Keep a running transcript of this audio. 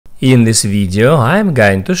In this video, I'm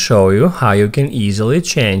going to show you how you can easily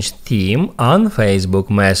change theme on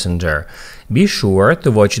Facebook Messenger. Be sure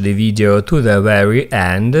to watch the video to the very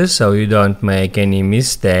end so you don't make any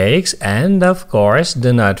mistakes, and of course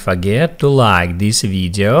do not forget to like this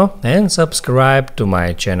video and subscribe to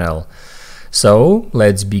my channel. So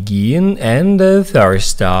let's begin, and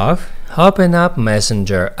first off, open up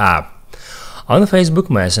Messenger app. On Facebook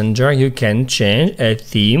Messenger, you can change a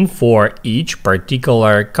theme for each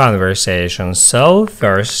particular conversation. So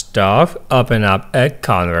first off, open up a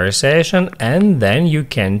conversation, and then you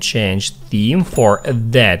can change theme for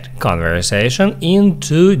that conversation in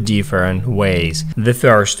two different ways. The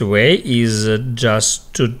first way is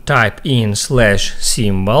just to type in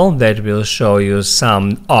 /symbol that will show you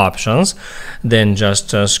some options. Then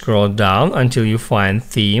just scroll down until you find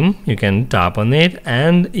theme. You can tap on it,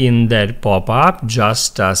 and in that pop-up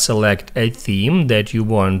just select a theme that you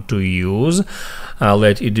want to use.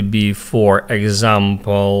 Let it be, for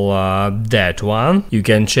example, that one. You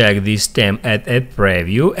can check this theme at a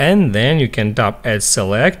preview, and then you can tap at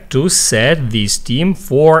select to set this theme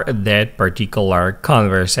for that particular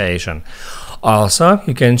conversation. Also,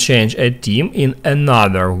 you can change a theme in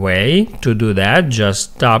another way. To do that,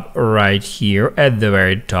 just tap right here at the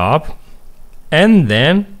very top and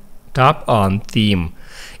then tap on theme.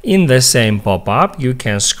 In the same pop-up, you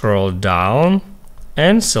can scroll down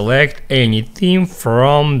and select any theme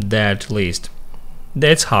from that list.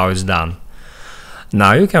 That's how it's done.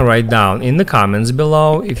 Now you can write down in the comments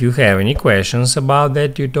below if you have any questions about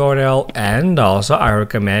that tutorial, and also I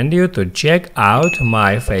recommend you to check out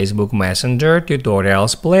my Facebook Messenger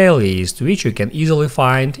tutorials playlist, which you can easily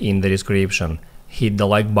find in the description. Hit the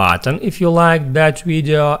like button if you liked that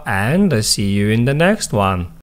video, and see you in the next one.